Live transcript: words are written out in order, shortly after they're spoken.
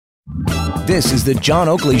This is the John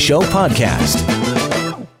Oakley Show podcast.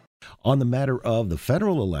 On the matter of the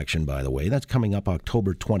federal election, by the way, that's coming up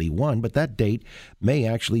October 21, but that date may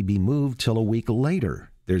actually be moved till a week later.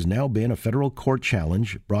 There's now been a federal court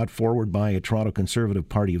challenge brought forward by a Toronto Conservative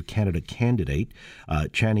Party of Canada candidate,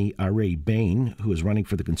 Chani Array-Bain, who is running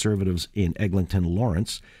for the Conservatives in Eglinton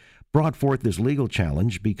Lawrence, brought forth this legal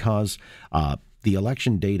challenge because the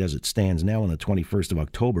election date as it stands now on the 21st of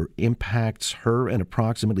October impacts her and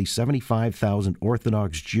approximately 75,000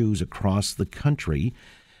 Orthodox Jews across the country.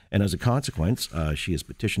 And as a consequence, she is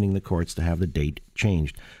petitioning the courts to have the date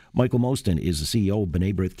changed. Michael Mostyn is the CEO of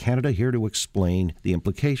B'nai Brith Canada, here to explain the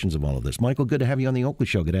implications of all of this. Michael, good to have you on the Oakley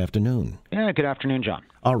Show. Good afternoon. Yeah, good afternoon, John.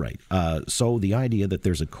 All right. So the idea that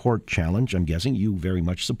there's a court challenge, I'm guessing you very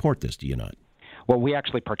much support this, do you not? Well, we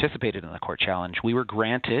actually participated in the court challenge. We were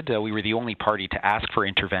granted, we were the only party to ask for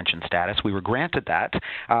intervention status. We were granted that.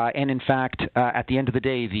 And in fact, at the end of the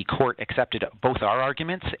day, the court accepted both our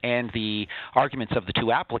arguments and the arguments of the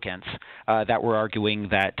two applicants that were arguing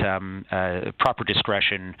that proper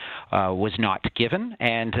discretion was not given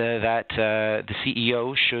and that the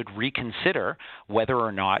CEO should reconsider whether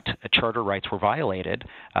or not charter rights were violated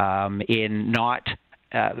in not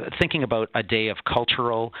thinking about a day of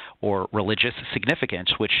cultural or religious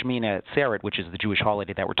significance, which Shemini Atzeret, which is the Jewish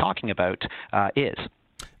holiday that we're talking about, is.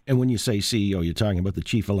 And when you say CEO, you're talking about the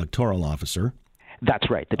Chief Electoral Officer.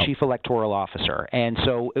 That's right, the Chief Electoral Officer. And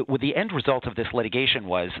so the end result of this litigation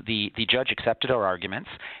was the judge accepted our arguments,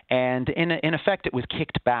 and in effect it was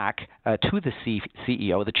kicked back to the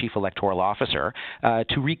CEO, the Chief Electoral Officer,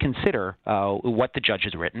 to reconsider what the judge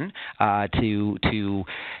has written, to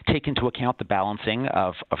take into account the balancing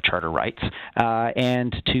of charter rights,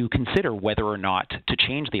 and to consider whether or not to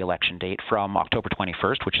change the election date from October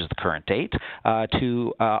 21st, which is the current date,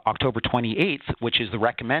 to October 28th, which is the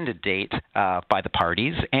recommended date by the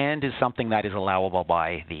parties and is something that is allowable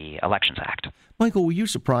by the Elections Act. Michael, were you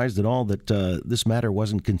surprised at all that this matter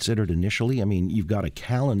wasn't considered initially? I mean, you've got a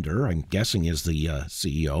calendar, I'm guessing, as the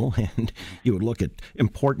CEO, and you would look at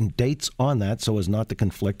important dates on that so as not to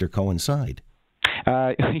conflict or coincide.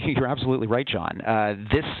 You're absolutely right, John.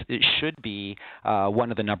 This should be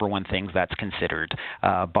one of the number one things that's considered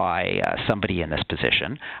by somebody in this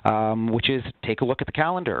position, which is take a look at the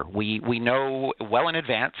calendar. We know well in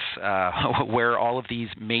advance where all of these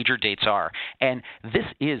major dates are, and this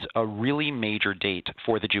is a really major date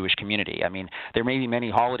for the Jewish community. I mean, there may be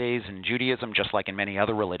many holidays in Judaism, just like in many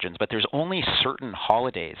other religions, but there's only certain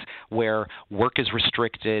holidays where work is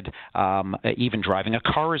restricted, even driving a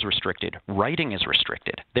car is restricted, writing is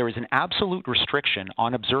restricted. There is an absolute restriction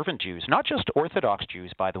on observant Jews, not just Orthodox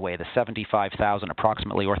Jews, by the way, the 75,000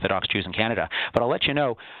 approximately Orthodox Jews in Canada. But I'll let you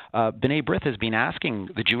know, B'nai Brith has been asking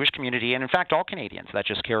the Jewish community, and in fact all Canadians that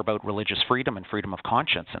just care about religious freedom and freedom of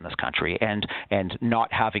conscience in this country, and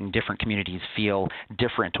not having different communities feel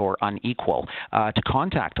different or unequal, to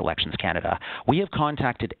contact Elections Canada. We have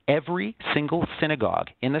contacted every single synagogue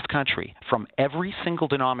in this country from every single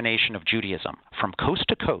denomination of Judaism, from coast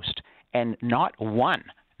to coast, and not one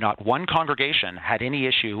congregation had any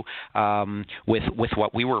issue with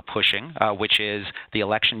what we were pushing, which is the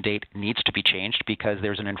election date needs to be changed because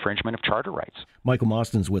there's an infringement of charter rights. Michael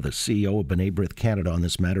Mostyn's with us, CEO of B'nai Brith Canada, on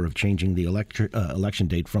this matter of changing the election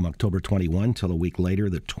date from October 21 till a week later,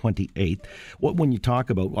 the 28th. When you talk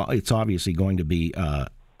about, well, it's obviously going to be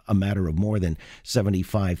a matter of more than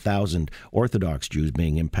 75,000 Orthodox Jews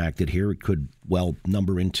being impacted here. It could well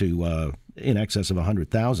number into in excess of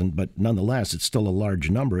 100,000, but nonetheless, it's still a large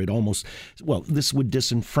number. It almost, well, this would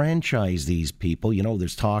disenfranchise these people. You know,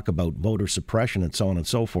 there's talk about voter suppression and so on and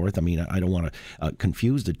so forth. I mean, I don't want to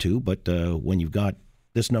confuse the two, but when you've got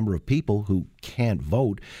this number of people who can't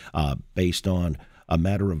vote based on a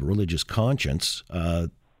matter of religious conscience,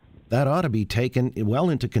 that ought to be taken well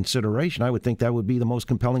into consideration. I would think that would be the most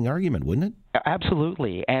compelling argument, wouldn't it?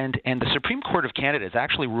 Absolutely. And the Supreme Court of Canada has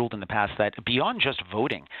actually ruled in the past that beyond just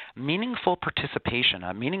voting, meaningful participation,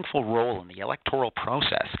 a meaningful role in the electoral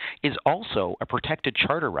process is also a protected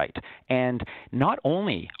charter right. And not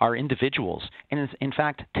only are individuals, and in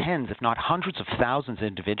fact tens, if not hundreds of thousands of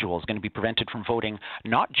individuals going to be prevented from voting,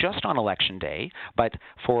 not just on Election Day, but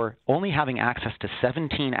for only having access to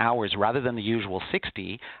 17 hours rather than the usual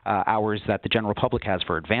 60 hours that the general public has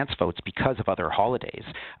for advance votes because of other holidays.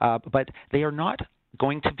 But they are not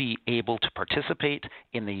going to be able to participate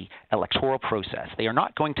in the electoral process. They are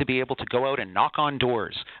not going to be able to go out and knock on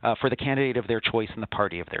doors for the candidate of their choice and the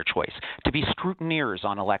party of their choice, to be scrutineers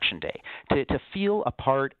on Election Day, to feel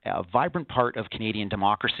a vibrant part of Canadian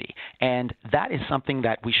democracy. And that is something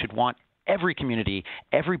that we should want every community,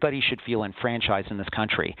 everybody should feel enfranchised in this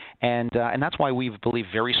country. And that's why we believe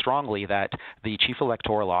very strongly that the chief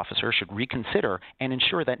electoral officer should reconsider and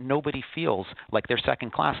ensure that nobody feels like they're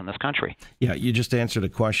second class in this country. Yeah, you just answered a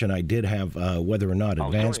question I did have, whether or not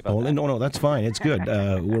advanced polling. No, that's fine. It's good.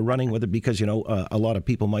 We're running with it because, a lot of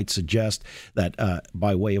people might suggest that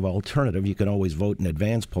by way of alternative, you can always vote in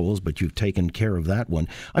advance polls, but you've taken care of that one.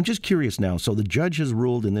 I'm just curious now. So the judge has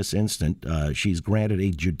ruled in this instant, she's granted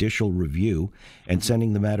a judicial review and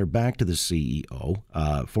sending the matter back to the CEO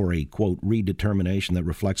for a, quote, redetermination that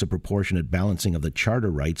reflects a proportionate balancing of the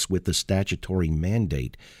charter rights with the statutory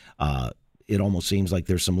mandate. It almost seems like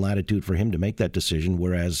there's some latitude for him to make that decision,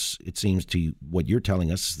 whereas it seems to what you're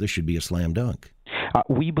telling us, this should be a slam dunk.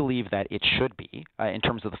 We believe that it should be in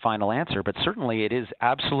terms of the final answer, but certainly it is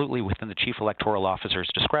absolutely within the chief electoral officer's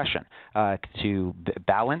discretion to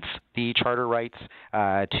balance the charter rights,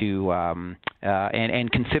 and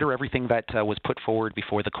consider everything that was put forward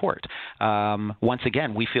before the court. Once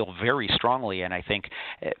again, we feel very strongly, and I think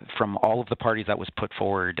from all of the parties that was put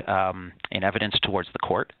forward in evidence towards the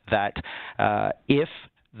court, that if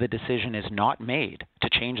the decision is not made to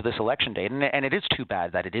change this election date, and it is too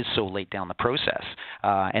bad that it is so late down the process.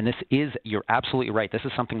 And this is, you're absolutely right, this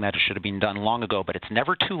is something that should have been done long ago, but it's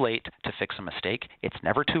never too late to fix a mistake. It's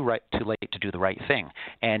never too late to do the right thing.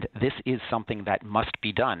 And this is something that must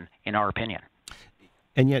be done, in our opinion.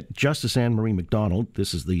 And yet, Justice Anne-Marie MacDonald,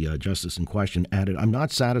 this is the justice in question, added, "I'm not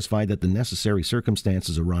satisfied that the necessary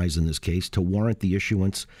circumstances arise in this case to warrant the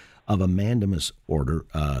issuance of a mandamus order."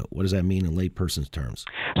 What does that mean in layperson's terms?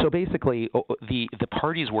 So basically, the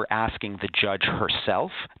parties were asking the judge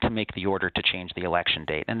herself to make the order to change the election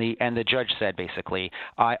date, and the judge said basically,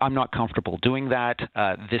 I'm not comfortable doing that.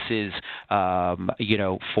 This is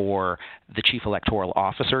for the chief electoral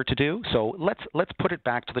officer to do. So let's put it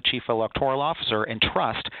back to the chief electoral officer and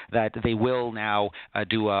trust that they will now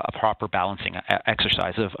do a proper balancing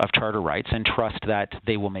exercise of charter rights, and trust that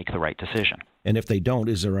they will make the right decision. And if they don't,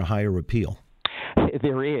 is there a higher appeal?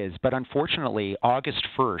 There is, but unfortunately, August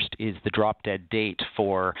 1st is the drop-dead date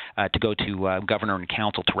for to go to governor and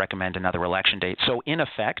council to recommend another election date. So, in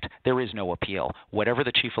effect, there is no appeal. Whatever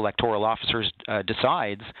the chief electoral officer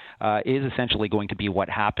decides is essentially going to be what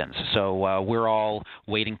happens. So, we're all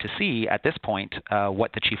waiting to see at this point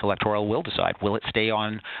what the chief electoral will decide. Will it stay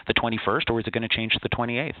on the 21st, or is it going to change to the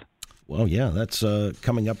 28th? Well, yeah, that's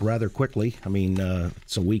coming up rather quickly. I mean,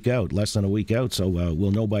 it's a week out, less than a week out, so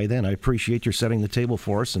we'll know by then. I appreciate your setting the table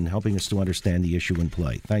for us and helping us to understand the issue in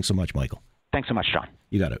play. Thanks so much, Michael. Thanks so much, John.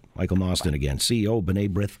 You got it. Michael Mostyn again, CEO of B'nai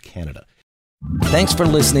Brith Canada. Thanks for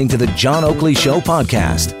listening to the John Oakley Show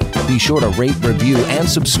podcast. Be sure to rate, review, and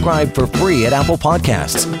subscribe for free at Apple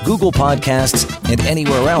Podcasts, Google Podcasts, and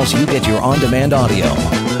anywhere else you get your on-demand audio.